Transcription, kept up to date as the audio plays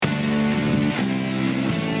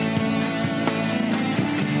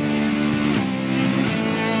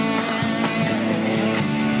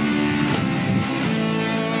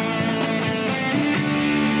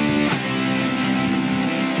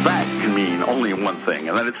only one thing,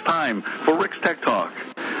 and that it's time for Rick's Tech Talk.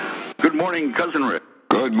 Good morning, Cousin Rick.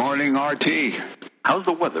 Good morning, RT. How's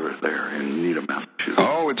the weather there in Needham, Massachusetts?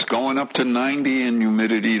 Oh, it's going up to 90 in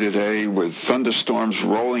humidity today with thunderstorms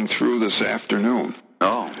rolling through this afternoon.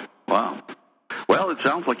 Oh, wow. Well, it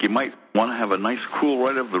sounds like you might want to have a nice cool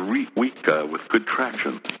ride of the week with good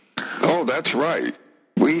traction. Oh, that's right.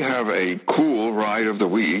 We have a cool ride of the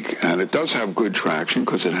week, and it does have good traction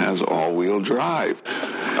because it has all-wheel drive.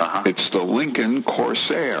 It's the Lincoln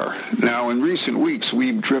Corsair. Now, in recent weeks,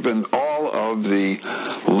 we've driven all of the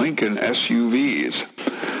Lincoln SUVs.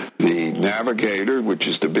 The Navigator, which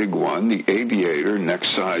is the big one, the Aviator, next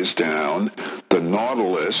size down, the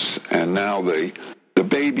Nautilus, and now the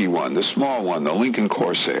baby one, the small one, the Lincoln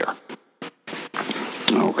Corsair.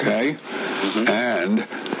 Okay? And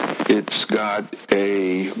it's got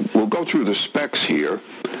we'll go through the specs here.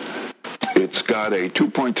 It's got a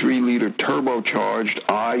 2.3-liter turbocharged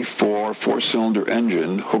i4 four-cylinder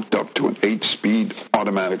engine hooked up to an 8-speed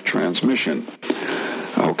automatic transmission.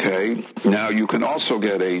 Okay, now you can also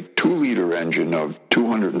get a 2-liter engine of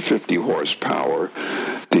 250 horsepower.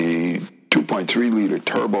 The 2.3-liter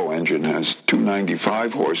turbo engine has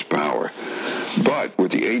 295 horsepower. But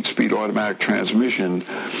with the 8-speed automatic transmission,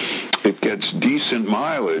 it gets decent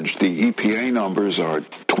mileage. The EPA numbers are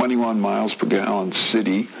 21 miles per gallon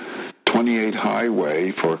city, 28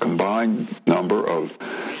 highway, for a combined number of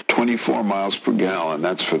 24 miles per gallon.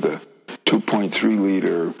 That's for the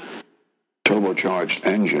 2.3-liter turbocharged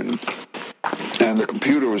engine. And the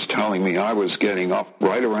computer was telling me I was getting up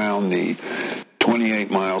right around the 28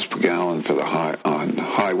 miles per gallon for the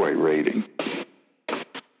highway rating.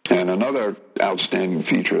 And another outstanding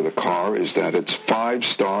feature of the car is that it's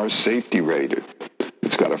 5-star safety rated.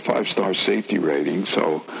 It's got a 5-star safety rating,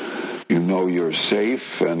 so you know you're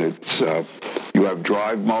safe, and it's you have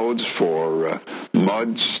drive modes for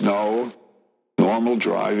mud, snow, normal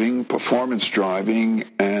driving, performance driving,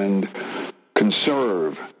 and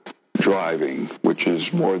conserve driving, which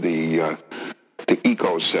is more the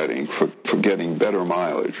eco setting for getting better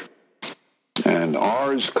mileage. And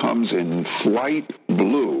ours comes in flight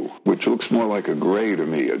blue, which looks more like a gray to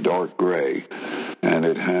me, a dark gray. And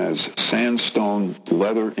it has sandstone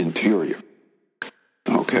leather interior.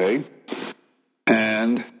 Okay?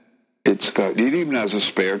 And it even has a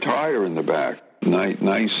spare tire in the back.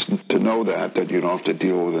 Nice to know that you don't have to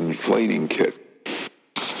deal with an inflating kit.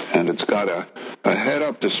 And it's got a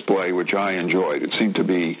head-up display, which I enjoyed. It seemed to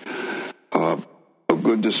be a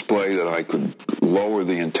good display that I could lower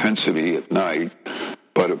the intensity at night,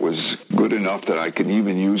 but it was good enough that I could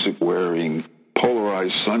even use it wearing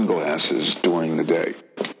polarized sunglasses during the day.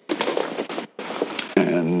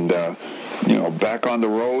 And, back on the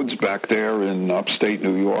roads, back there in upstate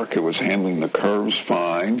New York, it was handling the curves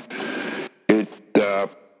fine. It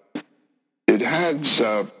has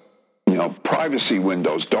privacy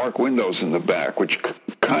windows, dark windows in the back, which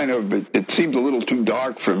it seemed a little too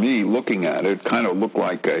dark for me looking at it. It kind of looked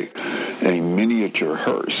like a miniature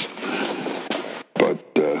hearse. But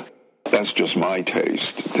that's just my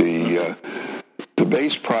taste. The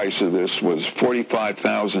base price of this was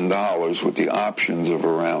 $45,000 with the options of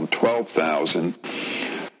around $12,000,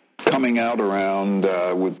 coming out around,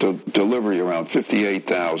 with the delivery around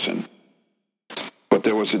 $58,000. But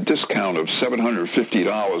there was a discount of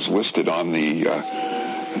 $750 listed on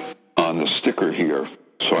the sticker here.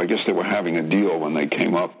 So I guess they were having a deal when they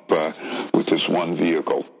came up with this one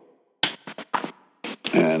vehicle.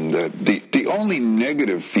 And the only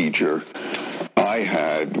negative feature I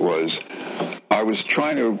had was I was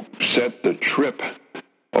trying to set the trip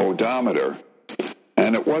odometer,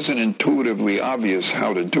 and it wasn't intuitively obvious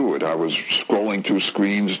how to do it. I was scrolling through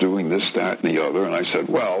screens doing this, that, and the other, and I said,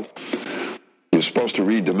 well, you're supposed to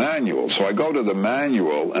read the manual. So I go to the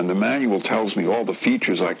manual, and the manual tells me all the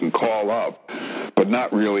features I can call up, but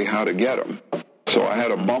not really how to get them. So I had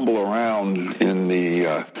to bumble around in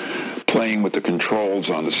the playing with the controls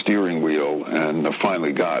on the steering wheel, and I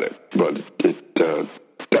finally got it. But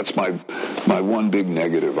that's my one big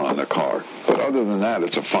negative on the car. But other than that,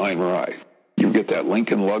 it's a fine ride. You get that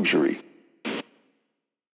Lincoln luxury.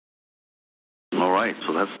 All right,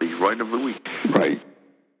 so that's the ride of the week. Right.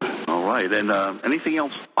 All right, and anything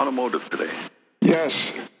else automotive today?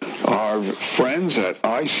 Yes. Our friends at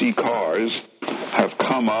IC Cars have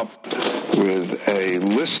come up with a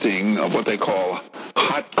listing of what they call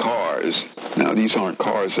hot cars. Now, these aren't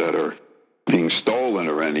cars that are being stolen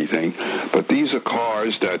or anything, but these are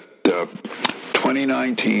cars that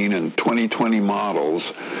 2019 and 2020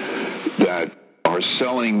 models that are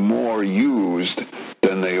selling more used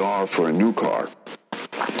than they are for a new car,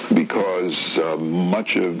 because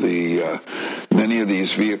much of the many of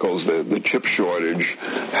these vehicles, the chip shortage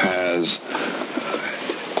has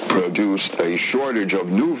produced a shortage of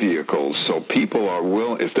new vehicles, so people are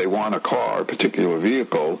if they want a car, a particular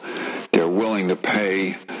vehicle, they're willing to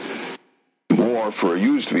pay more for a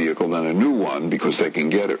used vehicle than a new one because they can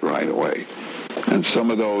get it right away. And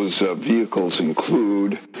some of those vehicles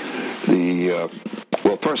include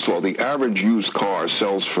first of all, the average used car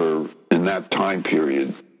sells for, in that time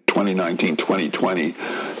period, 2019, 2020,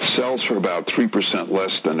 sells for about 3%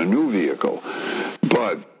 less than a new vehicle.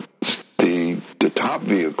 But the top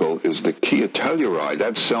vehicle is the Kia Telluride.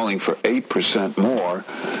 That's selling for 8% more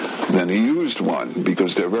than a used one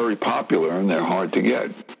because they're very popular and they're hard to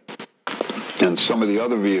get. And some of the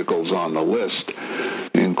other vehicles on the list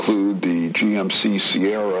include the GMC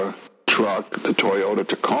Sierra truck, the Toyota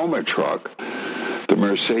Tacoma truck, the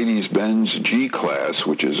Mercedes-Benz G-Class,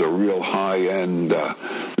 which is a real high-end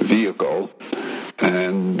vehicle,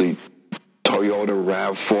 and the Toyota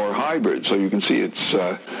RAV4 hybrid. So you can see it's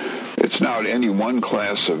not any one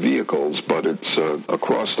class of vehicles, but it's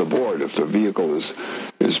across the board. If the vehicle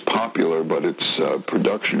is popular, but its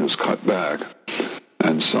production is cut back.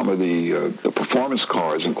 And some of the performance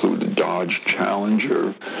cars include the Dodge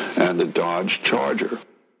Challenger and the Dodge Charger.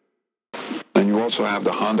 And you also have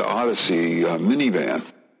the Honda Odyssey minivan,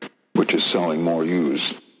 which is selling more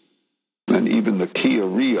used. And even the Kia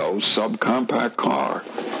Rio subcompact car.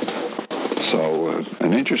 So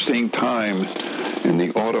an interesting time in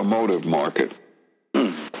the automotive market.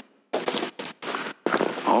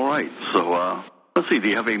 All right. So let's see. Do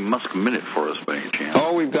you have a Musk Minute for us by any chance?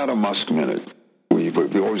 Oh, we've got a Musk Minute. We've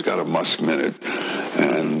always got a Musk Minute.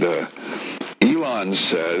 And Elon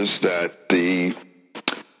says that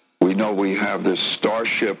we know we have this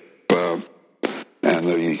Starship and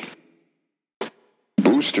the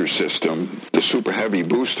booster system, the Super Heavy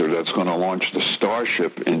booster that's going to launch the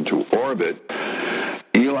Starship into orbit.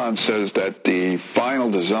 Elon says that the final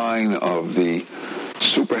design of the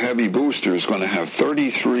Super Heavy booster is going to have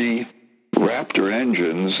 33 Raptor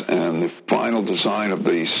engines, and the final design of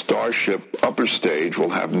the Starship upper stage will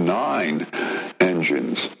have 9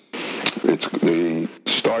 engines. The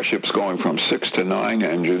Starship's going from 6 to 9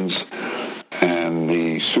 engines, and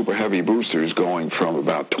the Super Heavy booster is going from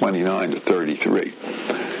about 29 to 33.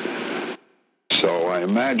 So I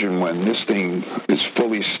imagine when this thing is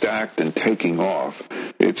fully stacked and taking off,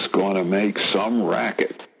 it's going to make some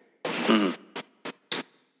racket. Mm-hmm.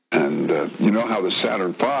 And you know how the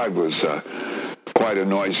Saturn V was quite a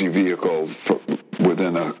noisy vehicle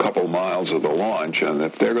within a couple miles of the launch, and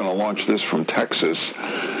if they're going to launch this from Texas,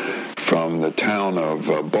 from the town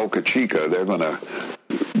of Boca Chica, they're going to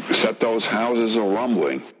set those houses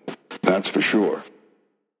a-rumbling. That's for sure.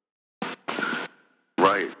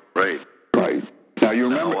 Right. Now, you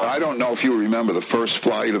remember, I don't know if you remember the first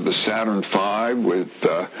flight of the Saturn V with,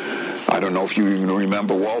 I don't know if you even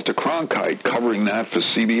remember Walter Cronkite covering that for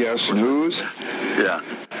CBS News. Yeah.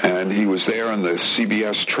 And he was there in the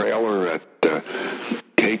CBS trailer at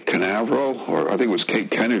Cape Canaveral, or I think it was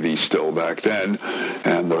Cape Kennedy still back then,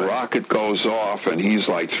 and the rocket goes off, and he's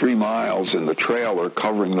like 3 miles in the trailer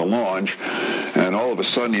covering the launch, and all of a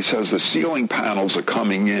sudden he says the ceiling panels are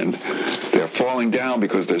coming in. They're falling down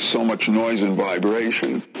because there's so much noise and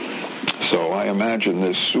vibration. So I imagine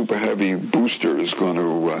this Super Heavy booster is going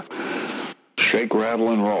to shake,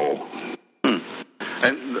 rattle, and roll.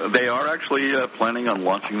 And they are actually planning on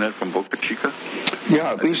launching that from Boca Chica?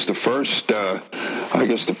 Yeah, at least the first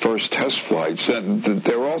test flights. And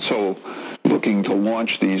they're also looking to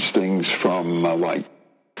launch these things from, like,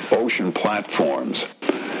 ocean platforms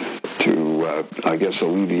to, I guess,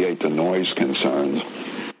 alleviate the noise concerns.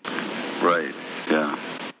 Right, yeah.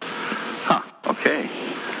 Huh, okay.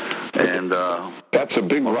 And that's a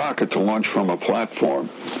big rocket to launch from a platform.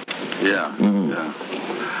 Yeah, yeah.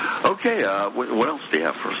 Okay, what else do you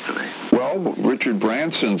have for us today? Well, Richard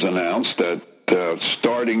Branson's announced that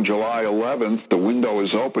starting July 11th, the window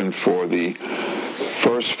is open for the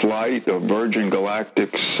first flight of Virgin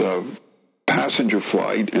Galactic's passenger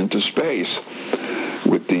flight into space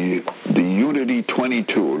with the Unity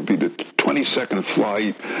 22. It would be the 22nd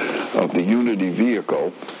flight of the Unity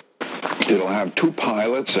vehicle. It'll have 2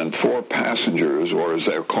 pilots and 4 passengers, or as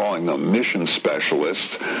they're calling them, mission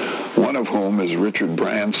specialists, one of whom is Richard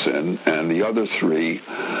Branson, and the other 3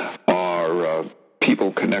 are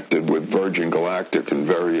people connected with Virgin Galactic in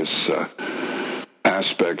various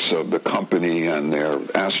aspects of the company and their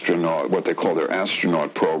what they call their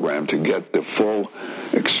astronaut program, to get the full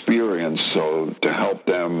experience, so to help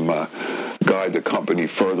them guide the company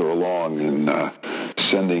further along in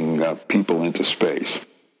sending people into space.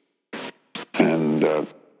 And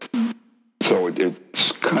so it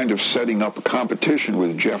it's kind of setting up a competition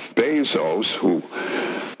with Jeff Bezos, who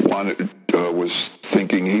was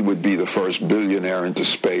thinking he would be the first billionaire into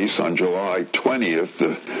space on July 20th,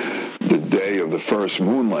 the day of the first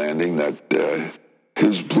moon landing, that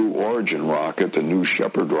his Blue Origin rocket, the New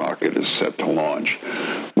Shepard rocket, is set to launch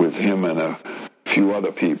with him and a few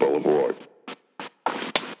other people aboard.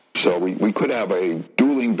 So we could have a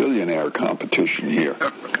dueling billionaire competition here.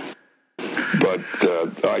 But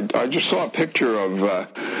I just saw a picture of,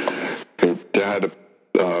 it had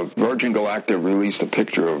Virgin Galactic released a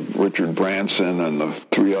picture of Richard Branson and the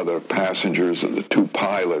 3 other passengers and the 2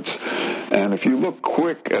 pilots. And if you look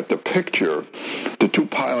quick at the picture, the 2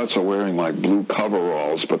 pilots are wearing like blue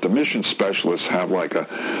coveralls, but the mission specialists have like a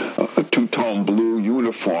two-tone blue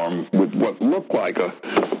uniform with what looked like a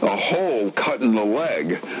hole cut in the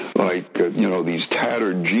leg, like these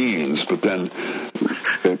tattered jeans. But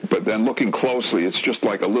then looking closely, it's just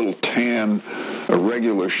like a little tan,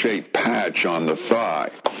 irregular shaped patch on the thigh.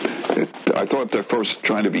 I thought they're first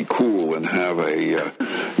trying to be cool and have a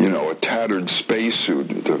tattered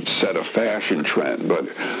spacesuit to set a fashion trend, but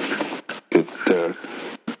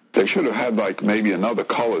they should have had like maybe another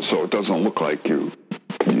color so it doesn't look like you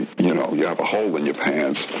have a hole in your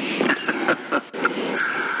pants.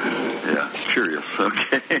 Yeah, curious.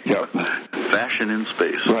 Okay. Yep. Fashion in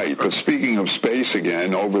space. Right. But speaking of space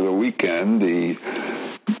again, over the weekend, the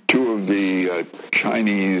 2 of the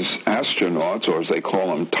Chinese astronauts, or as they call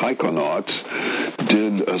them, taikonauts,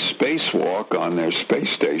 did a spacewalk on their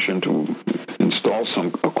space station to install some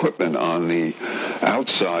equipment on the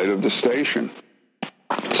outside of the station.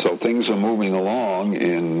 So things are moving along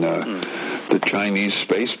in the Chinese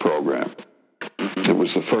space program. It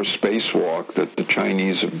was the first spacewalk that the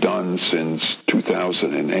Chinese have done since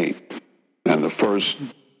 2008, and the first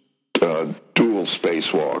dual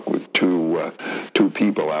spacewalk with two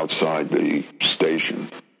people outside the station.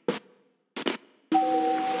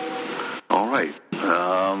 All right.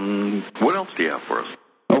 What else do you have for us?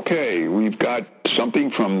 Okay, we've got something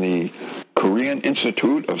from the Korean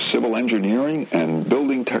Institute of Civil Engineering and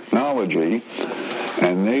Building Technology,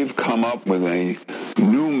 and they've come up with a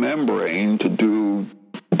new membrane to do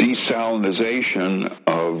desalinization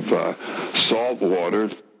of salt water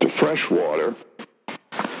to fresh water.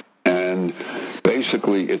 And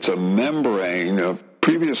basically it's a membrane.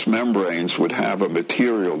 Previous membranes would have a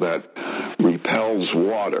material that repels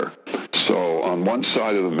water. So on one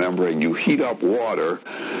side of the membrane you heat up water,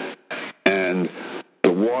 and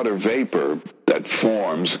the water vapor that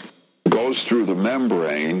forms goes through the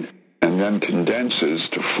membrane and then condenses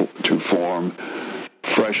to form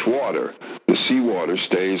fresh water. The seawater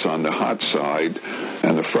stays on the hot side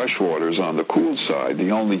and the fresh water is on the cool side.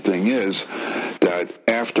 The only thing is that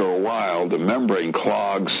after a while the membrane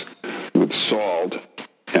clogs with salt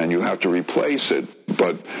and you have to replace it.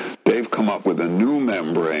 But they've come up with a new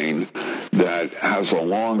membrane that has a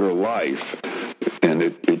longer life, and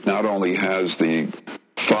it not only has the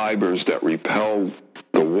fibers that repel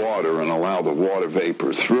the water and allow the water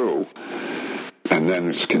vapor through, and then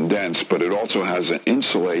it's condensed, but it also has an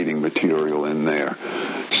insulating material in there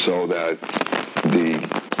so that the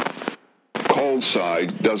cold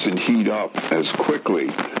side doesn't heat up as quickly,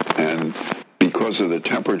 and because of the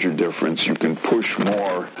temperature difference, you can push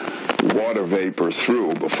more water vapor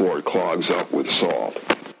through before it clogs up with salt.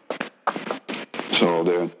 So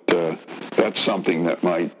that's something that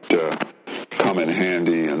might come in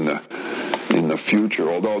handy in the future,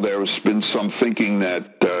 although there's been some thinking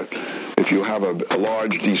that if you have a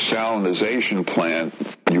large desalinization plant,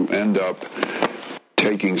 you end up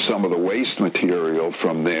taking some of the waste material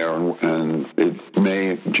from there, and it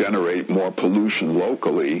may generate more pollution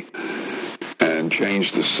locally and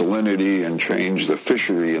change the salinity and change the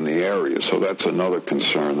fishery in the area. So that's another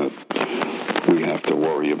concern that we have to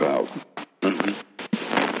worry about.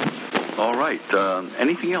 Mm-hmm. All right.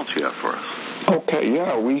 Anything else you have for us? Okay,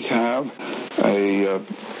 yeah, we have a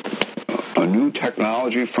new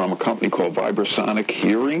technology from a company called Vibrasonic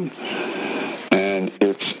Hearing, and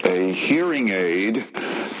it's a hearing aid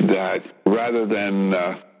that rather than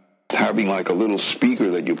having like a little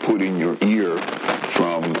speaker that you put in your ear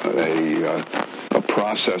from a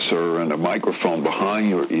processor and a microphone behind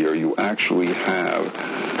your ear, you actually have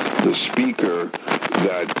the speaker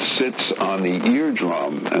that sits on the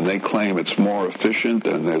eardrum, and they claim it's more efficient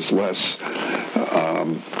and there's less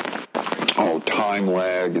time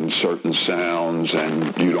lag in certain sounds,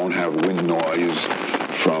 and you don't have wind noise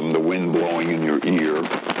from the wind blowing in your ear.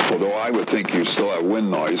 Although I would think you still have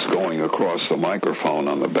wind noise going across the microphone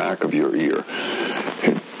on the back of your ear.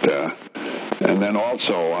 And then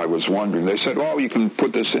also I was wondering, they said, you can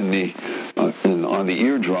put this in the on the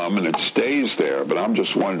eardrum and it stays there. But I'm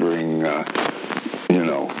just wondering,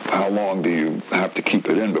 how long do you have to keep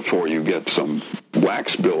it in before you get some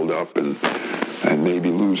wax buildup and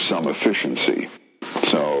maybe lose some efficiency?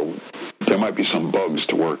 So there might be some bugs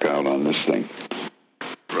to work out on this thing.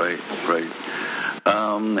 Right.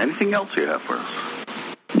 Anything else you have for us?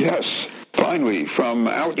 Yes. Finally, from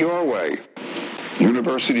out your way,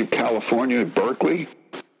 University of California at Berkeley.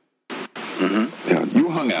 Mm-hmm. Yeah, you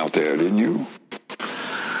hung out there, didn't you?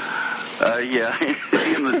 Yeah,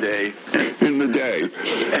 in the day. In the day.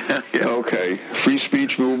 Yeah. Okay. Free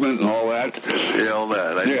speech movement and all that? Yeah, all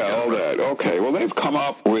that. All that. Okay. Well, they've come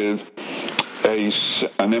up with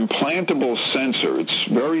an implantable sensor. It's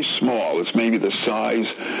very small. It's maybe the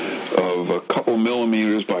size of a couple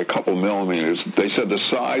millimeters by a couple millimeters. They said the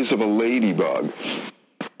size of a ladybug.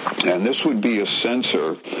 And this would be a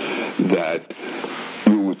sensor that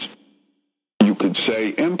you could say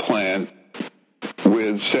implant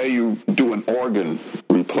with, say you do an organ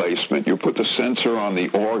replacement. You put the sensor on the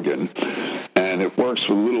organ, and it works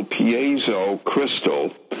with a little piezo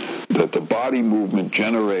crystal that the body movement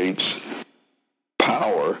generates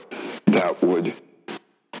power that would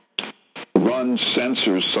run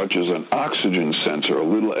sensors such as an oxygen sensor, a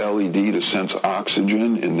little LED to sense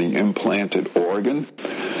oxygen in the implanted organ.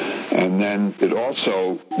 And then it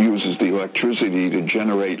also uses the electricity to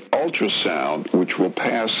generate ultrasound, which will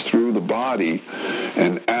pass through the body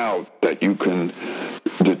and out, that you can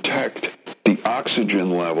detect the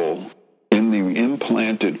oxygen level in the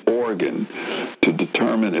implanted organ to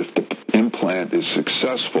determine if the implant is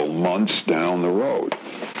successful months down the road.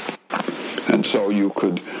 And so you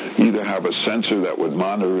could either have a sensor that would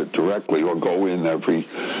monitor it directly or go in every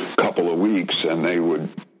couple of weeks and they would,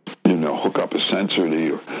 hook up a sensor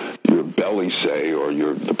to your belly, say, or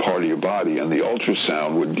the part of your body, and the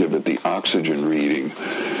ultrasound would give it the oxygen reading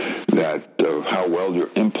that how well your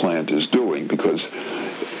implant is doing, because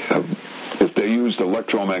if they used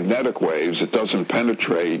electromagnetic waves, it doesn't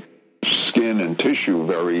penetrate skin and tissue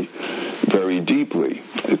very, very deeply.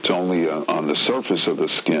 It's only on the surface of the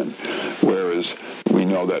skin, whereas we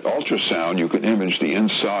know that ultrasound, you can image the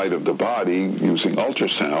inside of the body using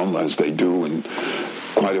ultrasound, as they do in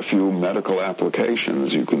quite a few medical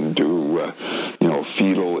applications. You can do,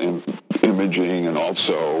 fetal imaging and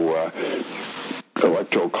also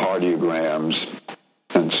electrocardiograms.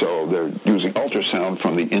 And so they're using ultrasound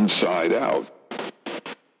from the inside out,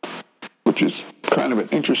 which is kind of an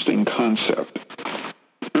interesting concept.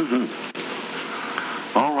 Mm-hmm.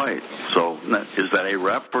 All right. So is that a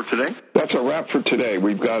wrap for today? That's a wrap for today.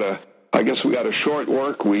 We got a short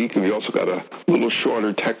work week, and we also got a little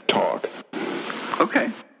shorter tech talk.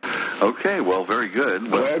 Okay, well, very good.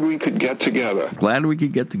 Glad we could get together.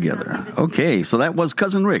 Okay, so that was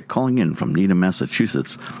Cousin Rick calling in from Needham,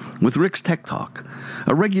 Massachusetts with Rick's Tech Talk,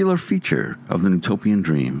 a regular feature of the Newtopian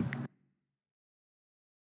Dream.